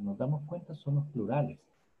 si nos damos cuenta, son los plurales.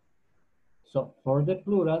 So, for the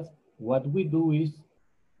plurals, what we do is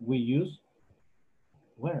we use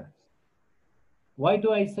where. Why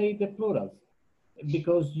do I say the plurals?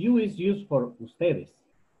 Because you is used for ustedes.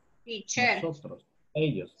 Teacher. Nosotros,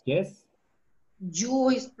 ellos, yes. You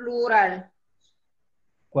is plural.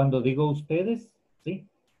 Cuando digo ustedes, sí.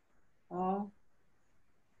 Oh.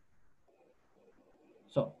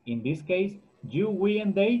 So, in this case, you, we,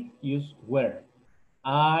 and they use were.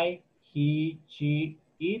 I, he, she,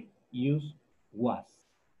 it use was.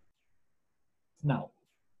 Now,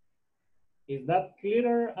 is that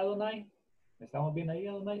clearer, Adonai? ¿Estamos bien ahí,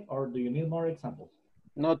 Adonai? Or do you need more examples?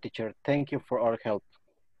 No, teacher. Thank you for all help.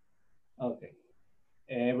 Okay.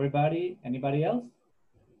 Everybody, anybody else?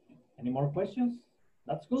 Any more questions?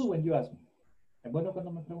 That's good when you ask me. Es bueno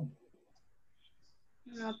cuando me preguntan.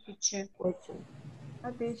 No, teacher. No,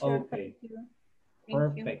 teacher. Okay. Thank you.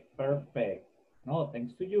 Perfect, perfect. No,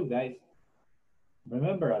 thanks to you guys.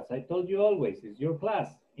 Remember, as I told you always, it's your class.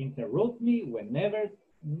 Interrupt me whenever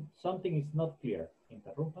something is not clear.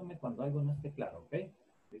 Interrúmpame cuando algo no esté claro, okay?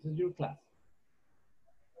 This is your class.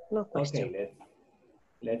 No question. Okay,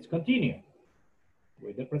 let's continue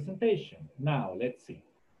with the presentation. Now, let's see.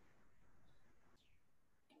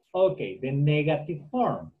 Okay, the negative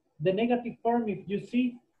form. The negative form, if you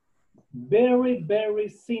see, very, very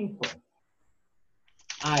simple.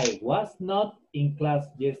 I was not in class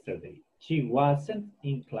yesterday. She wasn't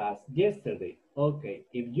in class yesterday. Okay,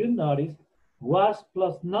 if you notice, was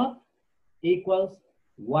plus not equals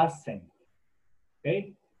wasn't.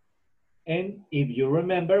 Okay? And if you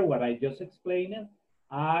remember what I just explained,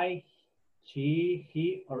 I, she,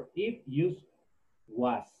 he, or it use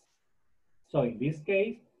was. So in this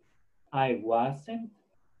case, I wasn't,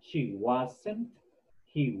 she wasn't,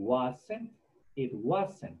 he wasn't, it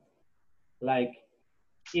wasn't. Like,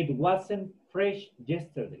 it wasn't fresh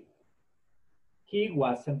yesterday. He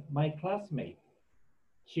wasn't my classmate.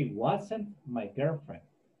 She wasn't my girlfriend.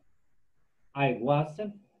 I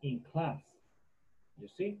wasn't in class. You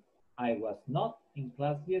see, I was not in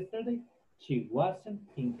class yesterday. She wasn't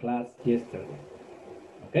in class yesterday.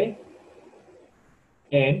 Okay?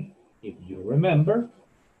 And if you remember,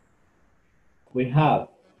 we have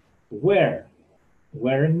were.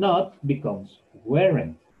 Were not becomes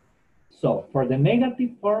weren't. So for the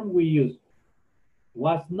negative form, we use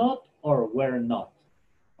was not or were not.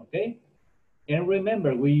 Okay? And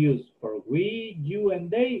remember, we use for we, you, and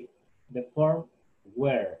they, the form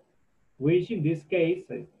were, which in this case,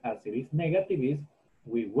 as it is negative, is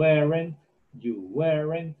we weren't, you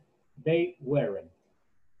weren't, they weren't.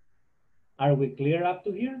 Are we clear up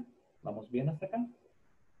to here? ¿Vamos bien hasta acá?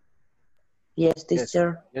 Yes,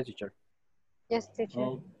 teacher. Yes, teacher. Yes, teacher.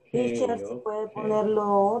 Okay, Teacher, si puede poner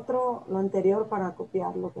lo otro, lo anterior para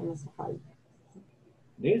copiar lo que nos falta.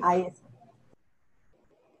 This? Ahí es.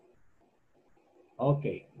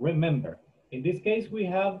 Okay, remember, in this case, we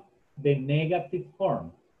have the negative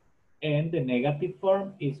form. And the negative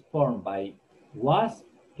form is formed by was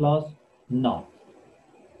plus not.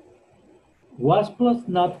 Was plus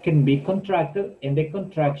not can be contracted, and the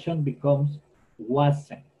contraction becomes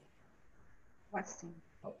wasn't. Wasn't.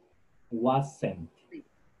 Wasn't.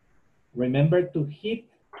 Remember to hit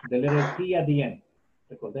the letter T at the end.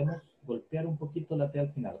 Recordemos golpear un poquito la T al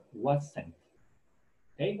final. Wasn't.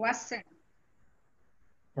 Okay? Wasn't.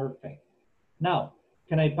 Perfect. Now,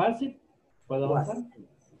 can I pass it? ¿Puedo avanzar?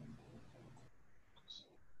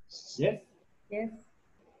 Yes? Yes.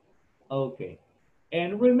 Okay.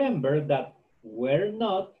 And remember that were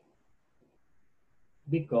not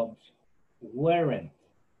becomes weren't.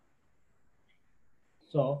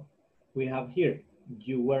 So we have here,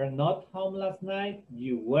 you were not home last night,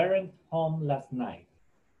 you weren't home last night.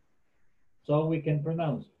 So we can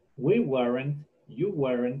pronounce we weren't, you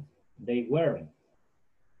weren't, they weren't.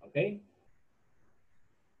 Okay?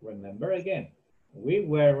 Remember again, we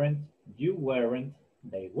weren't, you weren't,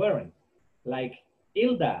 they weren't. Like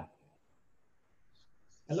Hilda.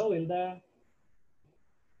 Hello, Hilda.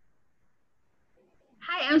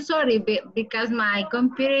 Hi, I'm sorry because my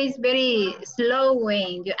computer is very slow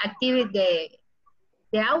when you activate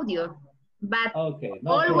the audio. But Okay,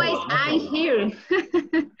 no always problem, no I'm problem. here.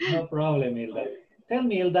 No problem, Hilda. Tell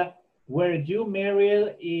me, Hilda, were you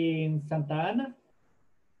married in Santa Ana?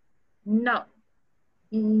 No.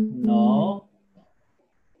 No.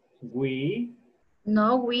 We?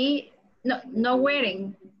 No, no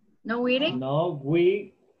wearing. No wearing? No,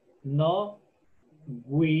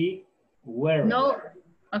 we weren't. No,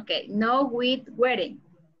 okay, no with wearing.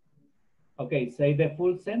 Okay, say the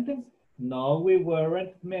full sentence. No, we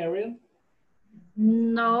weren't married.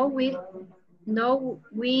 No,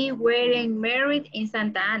 we weren't married in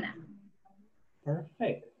Santa Ana.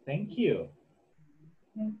 Perfect, thank you.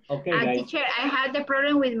 Okay, guys. Teacher, I had the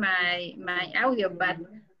problem with my audio, but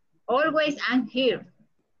always I'm here.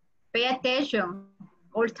 Pay attention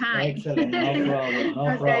all time. Excellent, no problem, no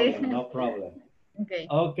Okay. problem, no problem. Okay.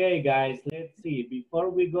 Okay, guys, let's see. Before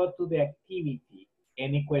we go to the activity,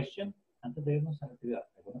 any question? Antes de irnos a la actividad,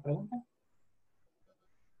 ¿alguna pregunta?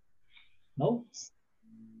 No?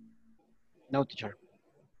 No, teacher.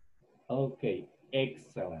 Okay,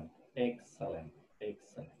 excellent, excellent,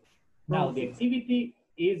 excellent. Now, the activity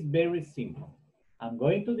is very simple. I'm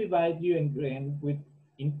going to divide you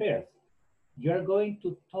in pairs. You're going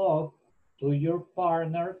to talk to your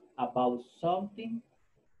partner about something,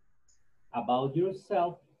 about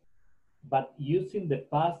yourself, but using the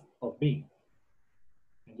past of being.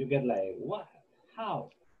 And you get like, what? How?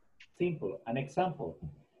 Simple. An example.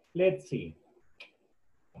 Let's see.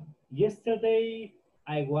 Yesterday,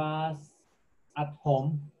 I was at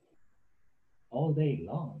home all day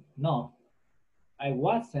long. No, I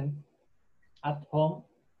wasn't at home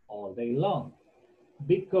all day long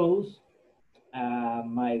because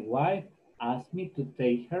my wife asked me to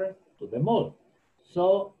take her to the mall.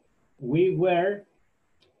 So we were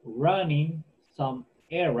running some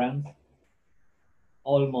errands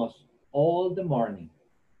almost all the morning.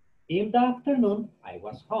 In the afternoon, I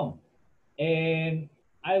was home and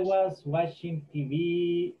I was watching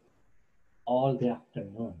TV all the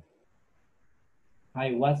afternoon.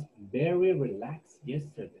 I was very relaxed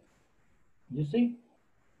yesterday. You see,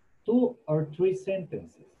 2 or 3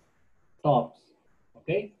 sentences, tops,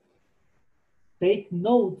 okay? Take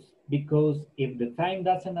notes because if the time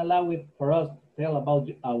doesn't allow it for us to tell about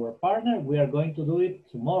our partner, we are going to do it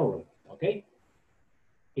tomorrow, okay?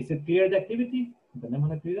 Is it clear the activity? ¿Entendemos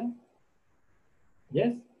la actividad?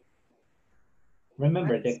 Yes?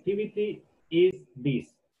 Remember, the activity is this.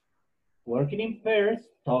 Working in pairs,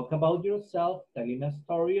 talk about yourself, telling a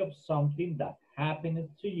story of something that happened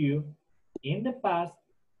to you in the past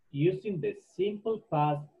using the simple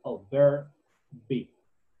past of verb be.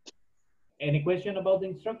 Any question about the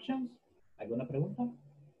instructions? ¿Alguna pregunta?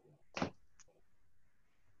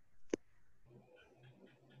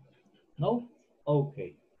 No?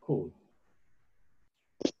 Okay, cool.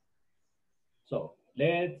 So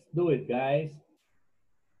let's do it, guys.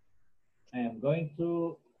 I am going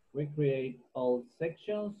to recreate all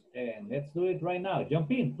sections and let's do it right now.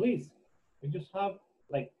 Jump in, please. We just have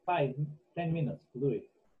like 5-10 minutes to do it.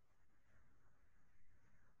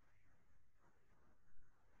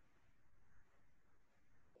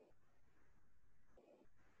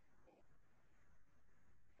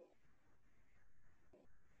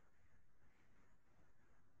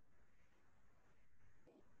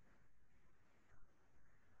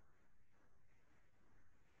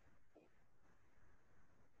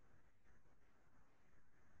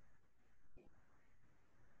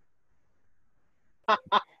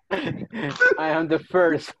 I am the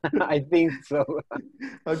first. I think so.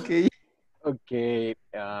 Okay. Okay.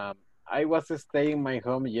 I was staying in my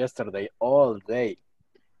home yesterday all day.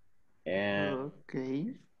 And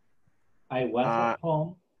okay. I was at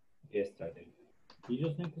home yesterday. You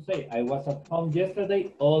just need to say, I was at home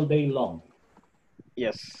yesterday all day long.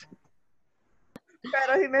 Yes.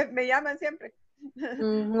 Pero si me llaman siempre.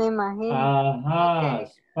 Me imagino. Ajá,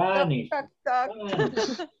 Spanish. Talk.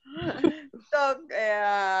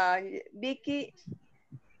 Vicky,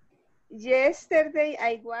 yesterday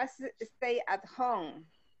I was stay at home.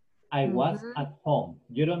 I was at home.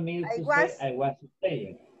 You don't need to say I was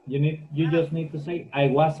staying. You just need to say I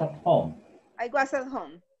was at home. I was at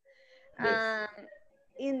home. Yes.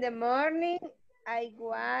 In the morning, I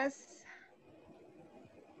was.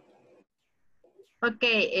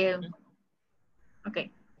 Okay.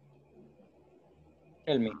 Okay.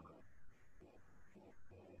 Tell me.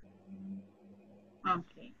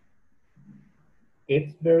 Okay.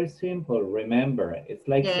 It's very simple. Remember, it's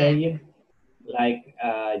like saying, like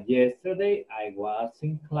yesterday I was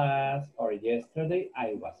in class or yesterday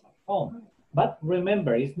I was at home. But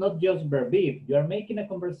remember, it's not just verb. If you're making a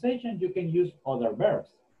conversation, you can use other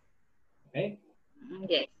verbs. Okay?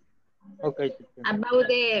 Yes. Okay, teacher. About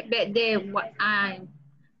the what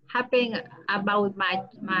happened about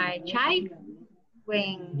my child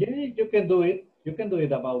when. Yeah, you can do it. You can do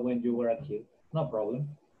it about when you were a kid. No problem.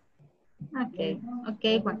 Okay,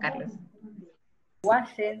 okay, Juan Carlos.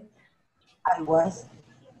 Wasn't. I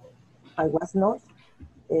was not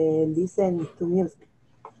listen to music.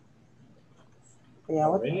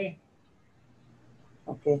 Oh, really?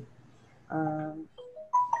 Okay.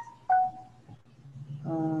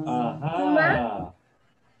 Aha.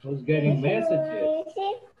 Who's getting messages?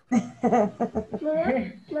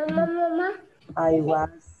 Mama. I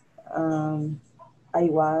work.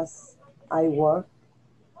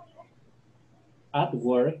 At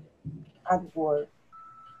work. At work.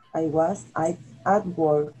 I was at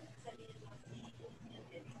work.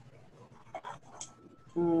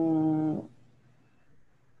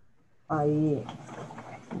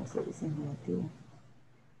 ¿Cómo se dice en negativo?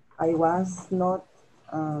 I was not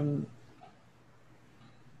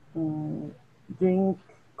drink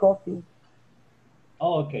coffee.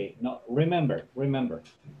 Oh, okay. No, remember.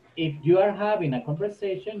 If you are having a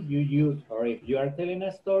conversation, you use, or if you are telling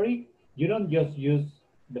a story, you don't just use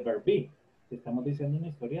the verb be. Si estamos diciendo una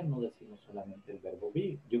historia, no decimos solamente el verbo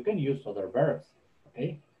be. You can use other verbs,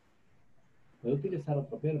 okay? Puede utilizar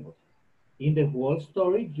otros verbos. In the whole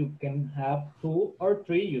story, you can have 2 or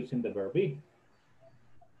 3 using the verb be.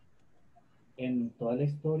 En toda la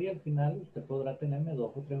historia, al final, usted podrá tenerme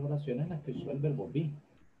 2 o 3 oraciones en las que usó el verbo be.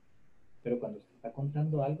 Pero cuando usted está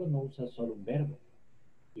contando algo, no usa solo un verbo.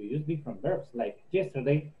 You use different verbs. Like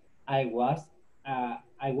yesterday, I was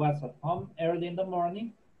at home early in the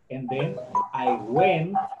morning, and then I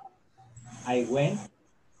went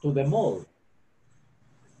to the mall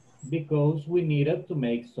because we needed to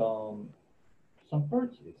make some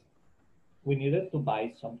purchases. We needed to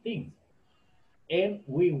buy some things. And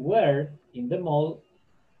we were in the mall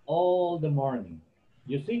all the morning.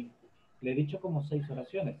 You see, le he dicho como 6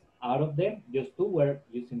 oraciones. Out of them, just 2 were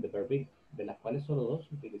using the verb be, de las cuales solo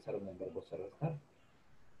 2 utilizaron el verbo ser o estar.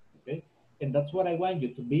 Okay? And that's what I want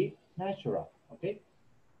you to be natural. Okay?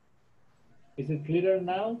 Is it clearer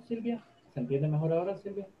now, Silvia? ¿Se entiende mejor ahora,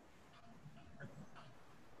 Silvia?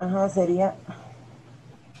 Ajá, sería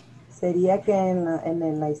que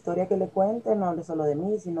en la historia que le cuente no hable solo de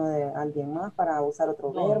mí, sino de alguien más para usar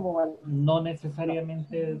otro verbo. No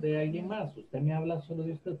necesariamente de alguien más. Usted me habla solo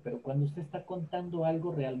de usted, pero cuando usted está contando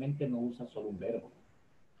algo, realmente no usa solo un verbo.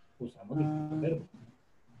 Usamos distintos verbos.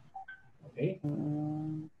 ¿Ok?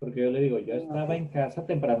 Porque yo le digo, yo estaba en casa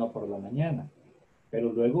temprano por la mañana,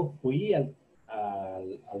 pero luego fui al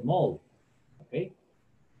mall. ¿Ok?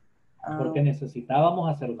 Porque necesitábamos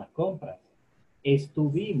hacer unas compras.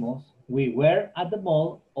 We were at the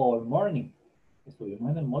mall all morning.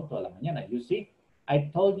 Estuvimos en el mall toda la mañana. You see, I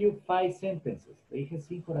told you 5 sentences. Te dije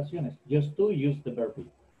 5 oraciones. Just 2 use the verb be.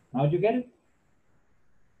 Now you get it?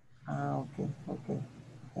 Okay.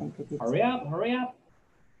 Thank you, teacher. Hurry up.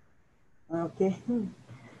 Okay.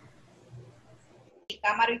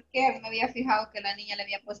 Cámara y que me había fijado que la niña le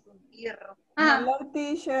había puesto un tirro. Hello,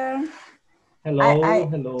 teacher.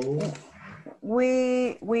 Hello.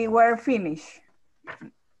 We were finished.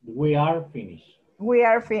 We are finished. We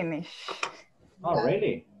are finished. Oh,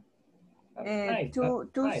 really? That's nice. Two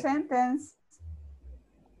nice. sentences.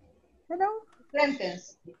 Hello?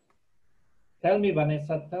 Sentence. Tell me,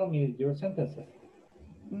 Vanessa, tell me your sentences.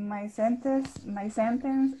 My sentence,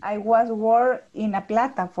 I was work in a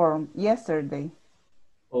platform yesterday.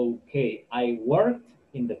 Okay, I worked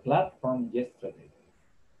in the platform yesterday.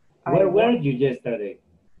 Where were you yesterday?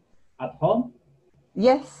 At home?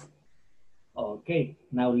 Yes. Okay,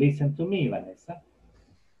 now listen to me, Vanessa.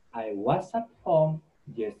 I was at home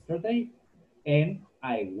yesterday and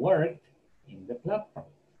I worked in the platform.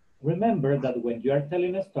 Remember that when you are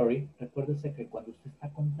telling a story, recuérdese que cuando usted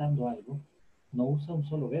está contando algo, no usa un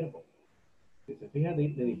solo verbo. Si se fija, le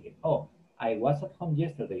dije, oh, I was at home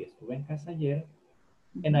yesterday, estuve en casa ayer,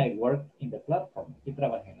 and I worked in the platform, y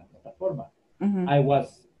trabajé en la plataforma.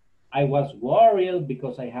 I was worried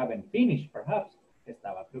because I haven't finished, perhaps.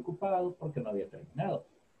 Estaba preocupado porque no había terminado.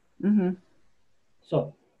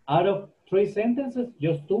 So, out of 3 sentences,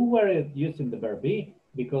 just 2 were using the verb be,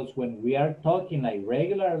 because when we are talking like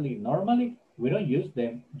regularly, normally, we don't use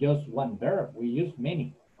them just one verb. We use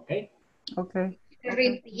many, okay? Okay.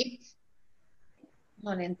 Repeat.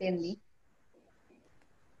 No le entendí.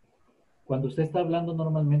 Cuando usted está hablando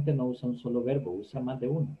normalmente no usa un solo verbo, usa más de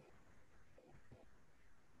uno.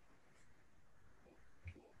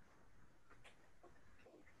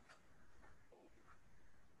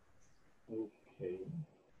 Okay.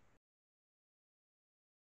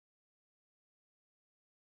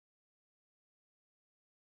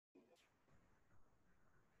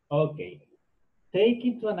 Okay. Take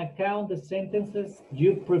into an account the sentences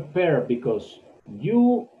you prepare because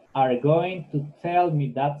you are going to tell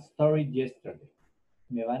me that story yesterday.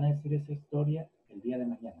 Me van a decir esa historia el día de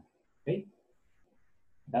mañana. Okay?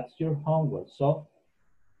 That's your homework. So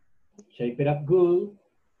shape it up good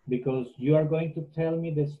because you are going to tell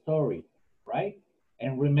me the story, right?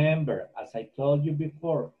 And remember, as I told you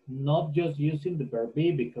before, not just using the verb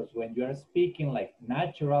be because when you are speaking like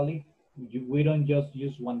naturally, we don't just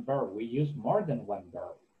use one verb, we use more than one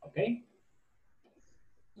verb, okay?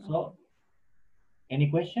 So, any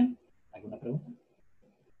question? ¿Alguna pregunta?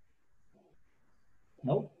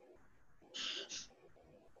 No?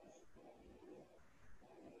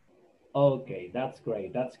 Okay, that's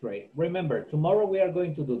great, that's great. Remember, tomorrow we are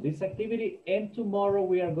going to do this activity and tomorrow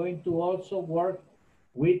we are going to also work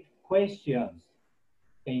with questions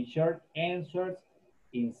and short answers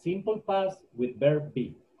in simple past with verb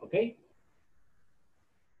be, okay?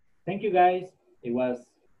 Thank you guys.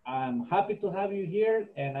 I'm happy to have you here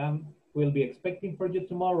and we'll be expecting for you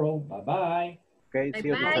tomorrow. Bye-bye. Okay, see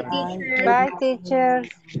you Bye-bye, tomorrow. teacher. Bye, teachers.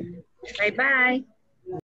 Bye-bye.